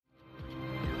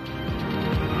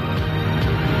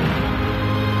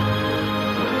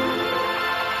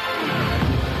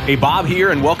Hey, Bob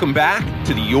here, and welcome back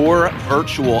to the Your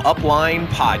Virtual Upline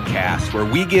podcast, where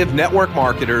we give network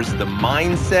marketers the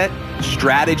mindset,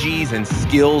 strategies, and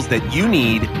skills that you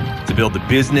need to build the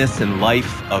business and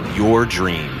life of your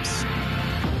dreams.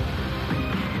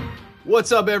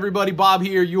 What's up, everybody? Bob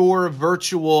here, Your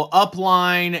Virtual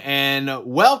Upline, and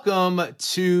welcome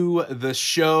to the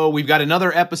show. We've got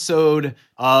another episode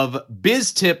of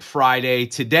Biz Tip Friday.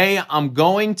 Today, I'm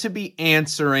going to be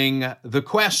answering the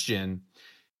question,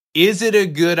 is it a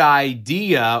good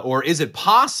idea or is it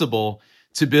possible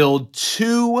to build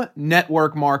two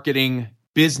network marketing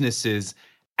businesses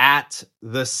at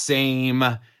the same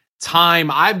time?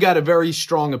 I've got a very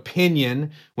strong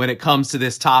opinion when it comes to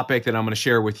this topic that I'm going to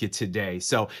share with you today.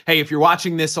 So, hey, if you're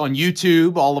watching this on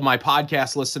YouTube, all of my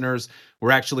podcast listeners,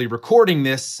 we're actually recording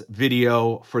this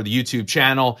video for the YouTube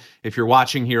channel. If you're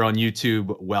watching here on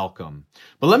YouTube, welcome.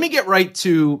 But let me get right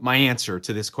to my answer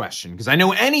to this question, because I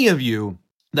know any of you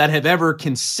that have ever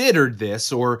considered this,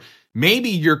 or maybe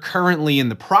you're currently in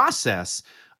the process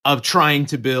of trying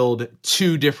to build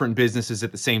two different businesses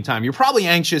at the same time. You're probably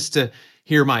anxious to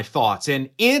hear my thoughts. And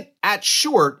at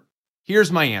short,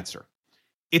 here's my answer.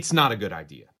 It's not a good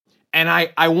idea. And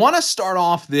I want to start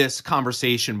off this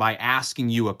conversation by asking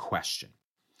you a question.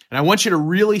 And I want you to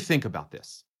really think about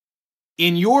this.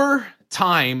 In your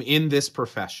time in this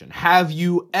profession, have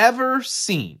you ever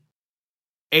seen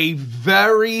a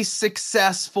very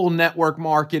successful network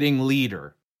marketing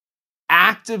leader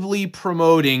actively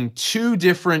promoting two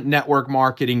different network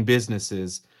marketing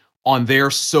businesses on their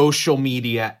social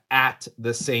media at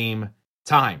the same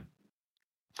time?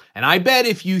 And I bet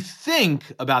if you think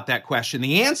about that question,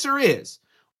 the answer is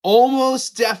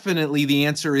almost definitely the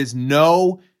answer is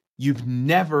no, you've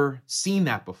never seen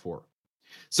that before.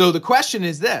 So the question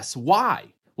is this,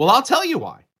 why? Well, I'll tell you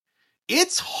why.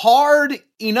 It's hard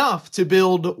enough to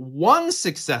build one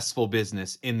successful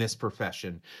business in this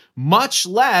profession, much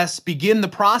less begin the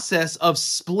process of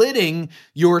splitting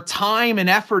your time and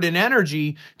effort and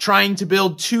energy trying to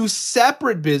build two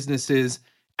separate businesses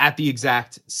at the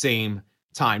exact same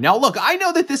time. Now, look, I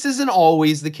know that this isn't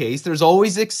always the case. There's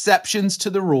always exceptions to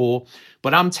the rule,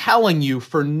 but I'm telling you,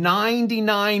 for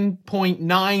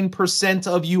 99.9%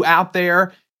 of you out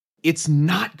there, it's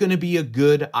not going to be a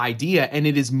good idea, and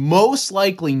it is most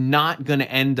likely not going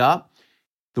to end up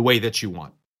the way that you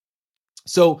want.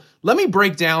 So let me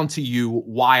break down to you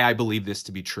why I believe this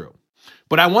to be true.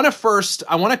 But I want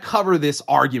to cover this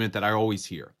argument that I always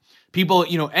hear. People,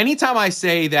 anytime I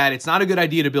say that it's not a good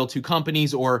idea to build two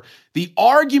companies, or the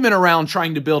argument around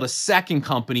trying to build a second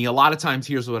company, a lot of times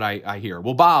here's what I hear.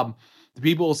 Well, Bob, the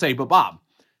people will say, but Bob,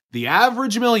 the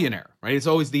average millionaire, right? It's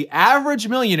always the average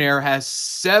millionaire has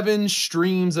 7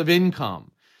 streams of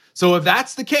income. So if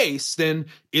that's the case, then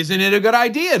isn't it a good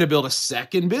idea to build a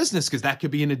second business? Because that could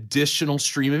be an additional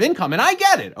stream of income. And I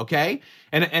get it, okay?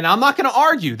 And I'm not going to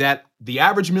argue that the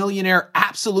average millionaire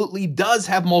absolutely does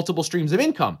have multiple streams of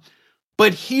income.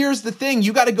 But here's the thing,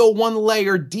 you got to go one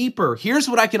layer deeper. Here's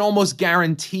what I can almost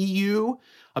guarantee you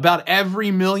about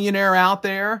every millionaire out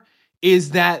there,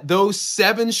 is that those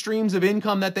 7 streams of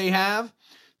income that they have,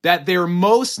 that there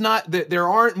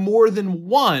aren't more than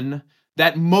one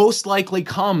that most likely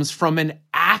comes from an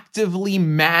actively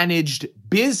managed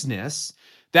business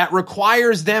that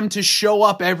requires them to show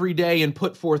up every day and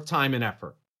put forth time and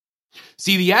effort.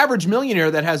 See, the average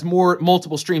millionaire that has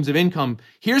multiple streams of income,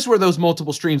 here's where those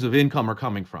multiple streams of income are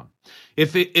coming from.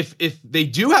 If they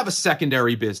do have a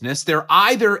secondary business, they're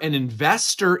either an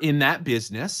investor in that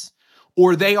business,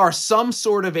 or they are some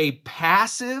sort of a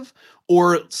passive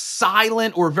or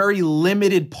silent or very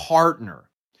limited partner,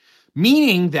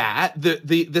 meaning that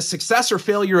the success or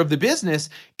failure of the business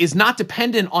is not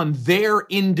dependent on their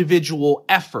individual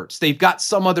efforts. They've got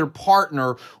some other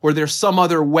partner, or there's some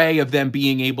other way of them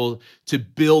being able to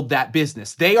build that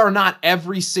business. They are not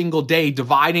every single day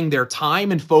dividing their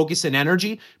time and focus and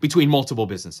energy between multiple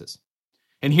businesses.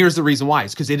 And here's the reason why.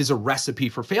 It's because it is a recipe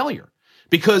for failure.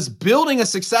 Because building a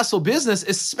successful business,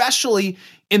 especially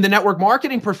in the network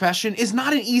marketing profession, is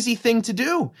not an easy thing to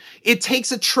do. It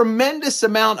takes a tremendous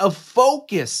amount of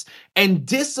focus and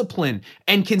discipline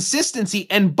and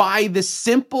consistency. And by the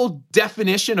simple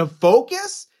definition of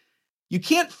focus, you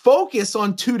can't focus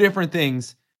on two different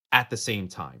things at the same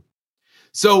time.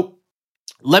 So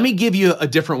let me give you a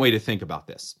different way to think about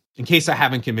this, in case I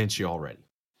haven't convinced you already.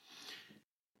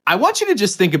 I want you to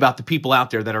just think about the people out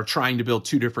there that are trying to build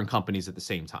two different companies at the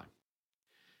same time.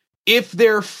 If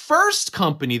their first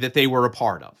company that they were a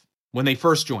part of when they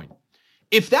first joined,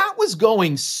 if that was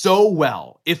going so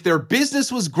well, if their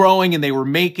business was growing and they were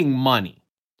making money,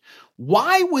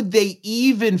 why would they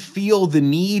even feel the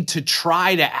need to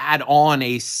try to add on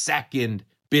a second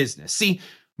business. See,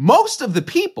 most of the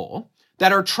people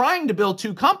that are trying to build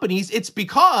two companies, it's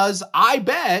because I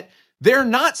bet they're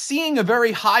not seeing a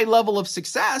very high level of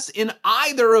success in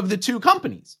either of the two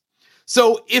companies.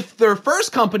 So if their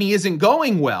first company isn't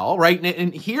going well, right?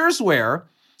 And here's where,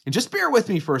 and just bear with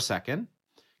me for a second,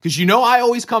 because I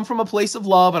always come from a place of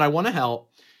love and I want to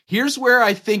help. Here's where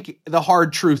I think the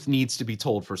hard truth needs to be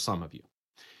told for some of you.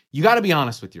 You got to be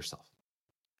honest with yourself.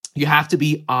 You have to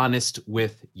be honest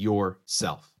with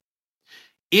yourself.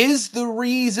 Is the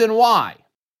reason why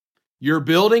you're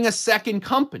building a second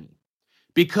company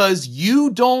because you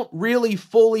don't really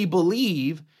fully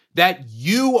believe that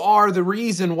you are the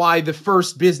reason why the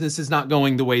first business is not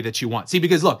going the way that you want? See,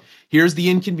 because look, here's the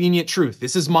inconvenient truth.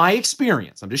 This is my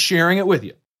experience. I'm just sharing it with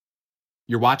you.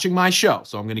 You're watching my show,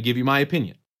 so I'm going to give you my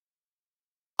opinion.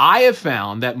 I have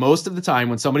found that most of the time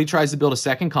when somebody tries to build a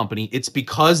second company, it's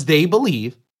because they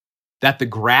believe that the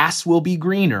grass will be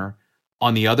greener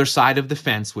on the other side of the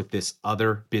fence with this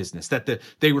other business, that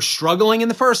they were struggling in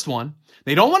the first one.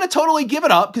 They don't want to totally give it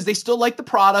up because they still like the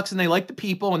products and they like the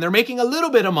people and they're making a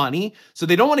little bit of money. So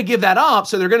they don't want to give that up.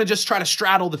 So they're going to just try to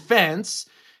straddle the fence.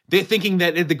 They're thinking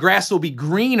that the grass will be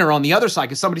greener on the other side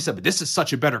because somebody said, but this is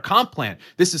such a better comp plan.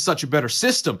 This is such a better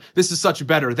system. This is such a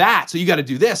better that. So you got to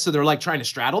do this. So they're like trying to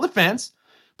straddle the fence,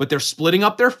 but they're splitting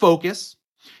up their focus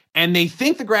and they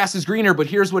think the grass is greener. But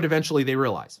here's what eventually they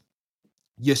realize.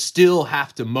 You still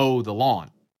have to mow the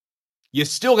lawn. You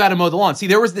still got to mow the lawn. See,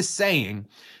 there was this saying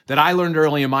that I learned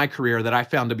early in my career that I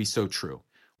found to be so true.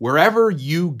 Wherever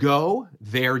you go,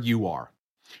 there you are.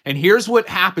 And here's what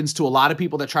happens to a lot of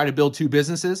people that try to build two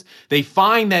businesses. They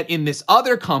find that in this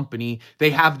other company, they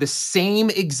have the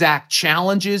same exact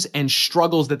challenges and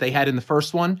struggles that they had in the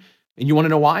first one. And you want to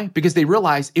know why? Because they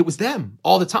realize it was them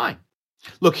all the time.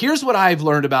 Look, here's what I've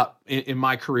learned about in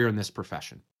my career in this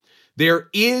profession. There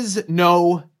is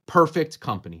no perfect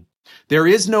company. There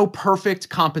is no perfect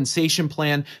compensation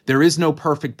plan. There is no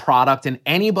perfect product. And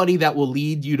anybody that will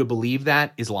lead you to believe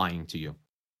that is lying to you.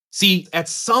 See, at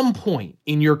some point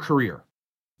in your career,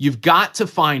 you've got to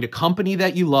find a company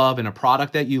that you love and a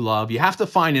product that you love. You have to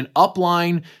find an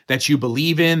upline that you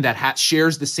believe in, that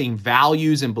shares the same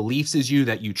values and beliefs as you,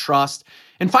 that you trust,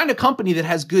 and find a company that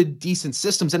has good, decent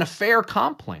systems and a fair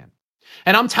comp plan.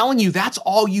 And I'm telling you, that's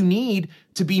all you need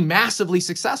to be massively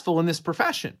successful in this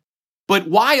profession. But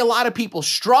why a lot of people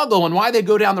struggle and why they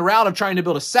go down the route of trying to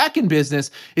build a second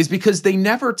business is because they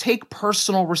never take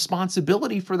personal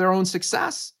responsibility for their own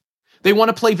success. They want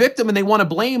to play victim and they want to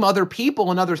blame other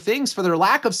people and other things for their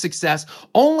lack of success,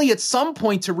 only at some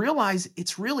point to realize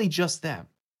it's really just them.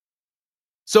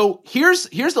 So here's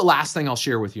the last thing I'll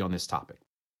share with you on this topic.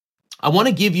 I want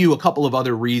to give you a couple of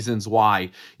other reasons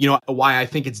why I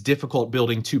think it's difficult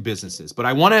building two businesses. But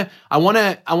I want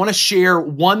to share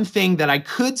one thing that I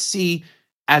could see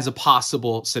as a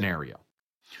possible scenario.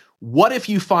 What if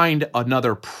you find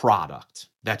another product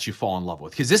that you fall in love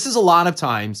with? Because this is a lot of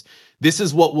times, this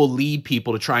is what will lead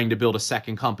people to trying to build a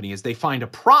second company, is they find a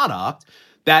product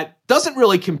that doesn't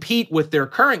really compete with their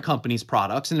current company's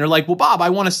products. And they're like, well, Bob, I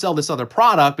want to sell this other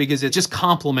product because it just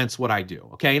complements what I do.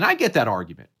 Okay. And I get that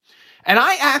argument. And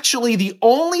the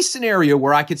only scenario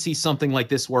where I could see something like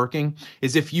this working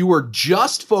is if you were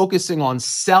just focusing on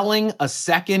selling a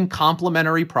second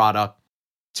complementary product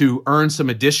to earn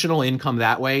some additional income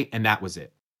that way, and that was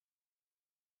it.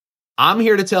 I'm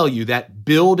here to tell you that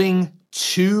building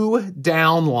two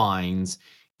downlines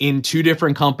in two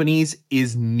different companies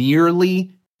is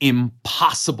nearly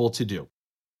impossible to do.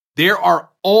 There are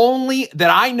only, that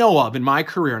I know of in my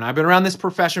career, and I've been around this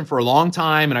profession for a long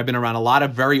time, and I've been around a lot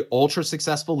of very ultra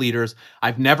successful leaders.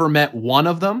 I've never met one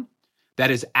of them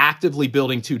that is actively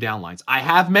building two downlines. I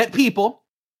have met people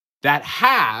that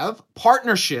have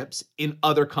partnerships in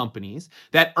other companies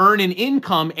that earn an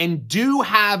income and do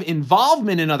have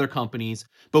involvement in other companies.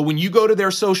 But when you go to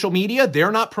their social media,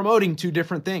 they're not promoting two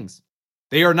different things.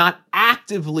 They are not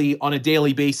actively on a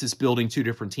daily basis building two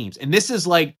different teams. And this is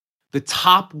like the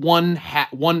top one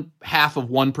half of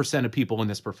 1% of people in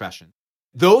this profession.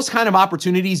 Those kind of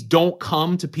opportunities don't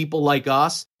come to people like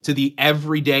us, to the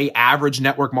everyday average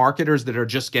network marketers that are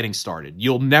just getting started.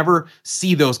 You'll never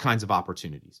see those kinds of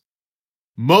opportunities.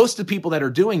 Most of the people that are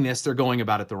doing this, they're going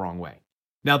about it the wrong way.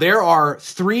 Now, there are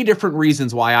 3 different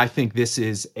reasons why I think this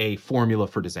is a formula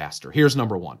for disaster. Here's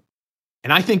number 1.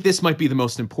 And I think this might be the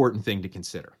most important thing to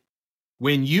consider.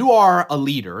 When you are a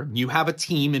leader, you have a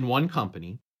team in one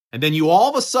company, and then you all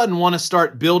of a sudden want to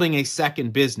start building a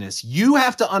second business, you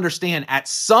have to understand at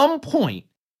some point,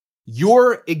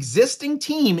 your existing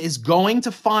team is going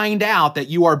to find out that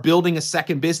you are building a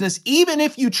second business, even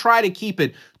if you try to keep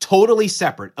it totally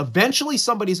separate. Eventually,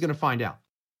 somebody's going to find out.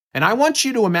 And I want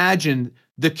you to imagine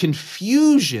the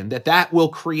confusion that that will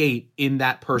create in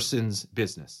that person's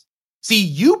business. See,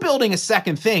 you building a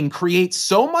second thing creates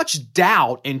so much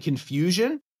doubt and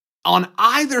confusion on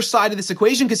either side of this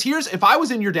equation. Because if I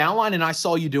was in your downline and I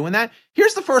saw you doing that,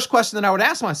 here's the first question that I would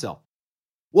ask myself.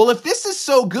 Well, if this is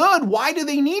so good, why do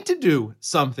they need to do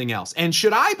something else? And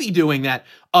should I be doing that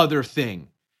other thing?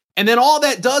 And then all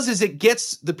that does is it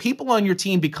gets the people on your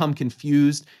team become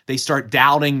confused. They start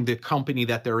doubting the company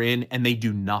that they're in and they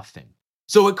do nothing.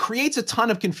 So it creates a ton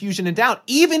of confusion and doubt,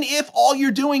 even if all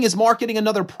you're doing is marketing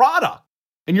another product.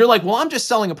 And you're like, well, I'm just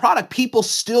selling a product. People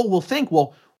still will think,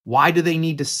 well, why do they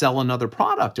need to sell another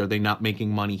product? Are they not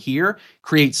making money here?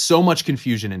 Creates so much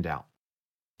confusion and doubt.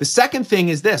 The second thing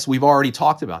is this. We've already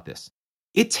talked about this.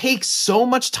 It takes so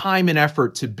much time and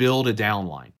effort to build a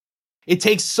downline. It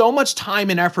takes so much time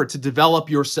and effort to develop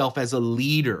yourself as a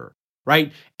leader,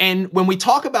 right? And when we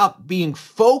talk about being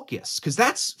focused, because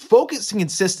that's focus and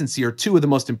consistency are two of the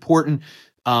most important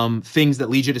things that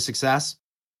lead you to success.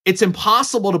 It's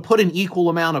impossible to put an equal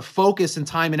amount of focus and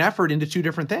time and effort into two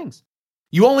different things.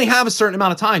 You only have a certain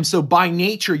amount of time. So by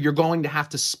nature, you're going to have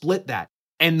to split that.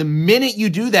 And the minute you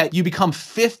do that, you become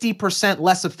 50%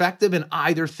 less effective in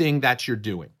either thing that you're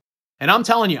doing. And I'm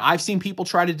telling you, I've seen people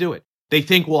try to do it. They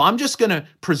think, well, I'm just going to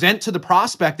present to the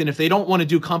prospect, and if they don't want to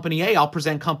do company A, I'll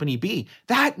present company B.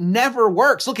 That never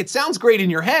works. Look, it sounds great in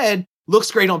your head,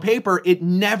 looks great on paper. It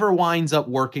never winds up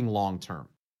working long term.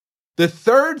 The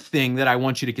third thing that I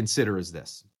want you to consider is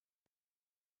this.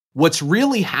 What's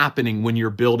really happening when you're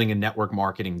building a network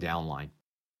marketing downline?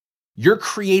 You're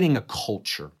creating a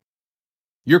culture.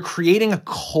 You're creating a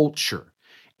culture,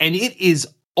 and it is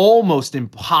almost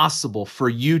impossible for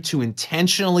you to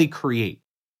intentionally create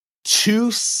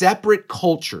two separate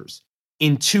cultures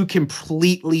in two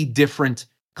completely different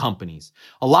companies.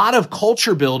 A lot of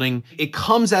culture building, it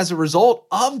comes as a result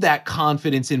of that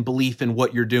confidence and belief in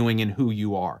what you're doing and who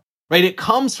you are, right? It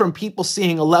comes from people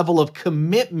seeing a level of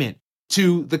commitment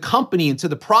to the company and to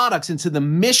the products and to the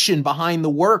mission behind the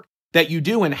work that you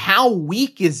do. And how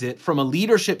weak is it from a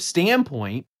leadership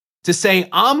standpoint to say,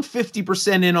 I'm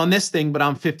 50% in on this thing, but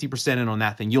I'm 50% in on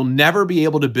that thing? You'll never be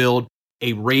able to build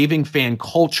a raving fan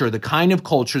culture, the kind of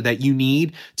culture that you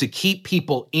need to keep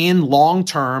people in long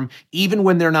term, even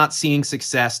when they're not seeing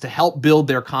success, to help build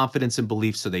their confidence and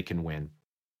belief so they can win.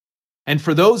 And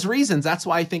for those reasons, that's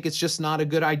why I think it's just not a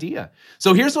good idea.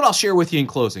 So here's what I'll share with you in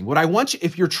closing. What I want you,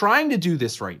 if you're trying to do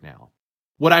this right now,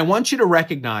 what I want you to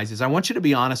recognize is I want you to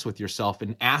be honest with yourself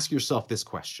and ask yourself this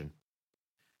question.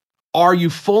 Are you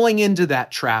falling into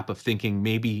that trap of thinking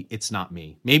maybe it's not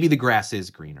me? Maybe the grass is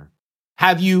greener.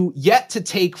 Have you yet to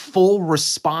take full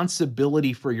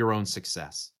responsibility for your own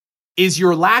success? Is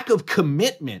your lack of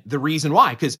commitment the reason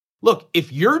why? Because look,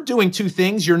 if you're doing two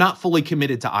things, you're not fully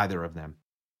committed to either of them.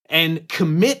 And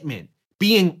commitment,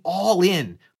 being all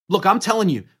in. Look, I'm telling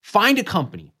you, find a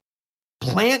company.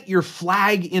 Plant your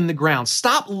flag in the ground.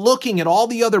 Stop looking at all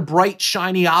the other bright,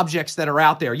 shiny objects that are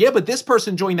out there. Yeah, but this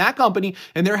person joined that company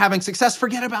and they're having success.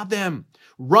 Forget about them.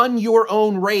 Run your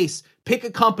own race. Pick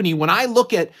a company. When I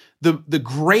look at the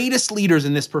greatest leaders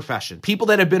in this profession, people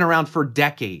that have been around for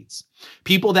decades,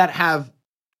 people that have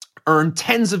earned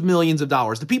tens of millions of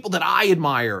dollars, the people that I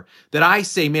admire, that I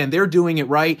say, man, they're doing it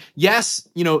right. Yes,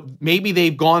 maybe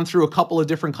they've gone through a couple of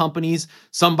different companies,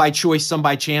 some by choice, some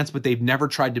by chance, but they've never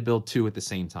tried to build two at the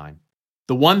same time.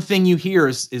 The one thing you hear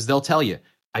is they'll tell you,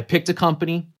 I picked a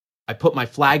company, I put my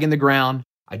flag in the ground,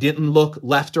 I didn't look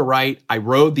left or right, I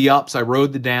rode the ups, I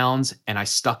rode the downs, and I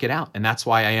stuck it out. And that's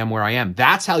why I am where I am.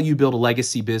 That's how you build a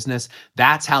legacy business.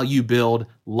 That's how you build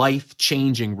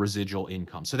life-changing residual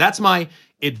income. So that's my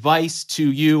advice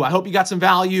to you. I hope you got some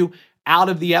value out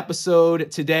of the episode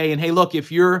today. And hey, look,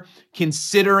 if you're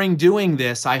considering doing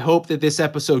this, I hope that this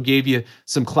episode gave you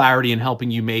some clarity in helping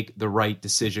you make the right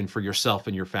decision for yourself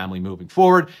and your family moving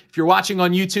forward. If you're watching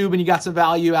on YouTube and you got some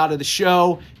value out of the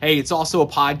show, hey, it's also a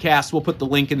podcast. We'll put the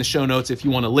link in the show notes if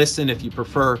you want to listen, if you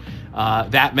prefer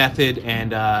that method.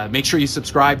 And make sure you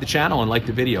subscribe to the channel and like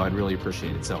the video. I'd really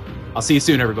appreciate it. So I'll see you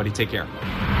soon, everybody. Take care.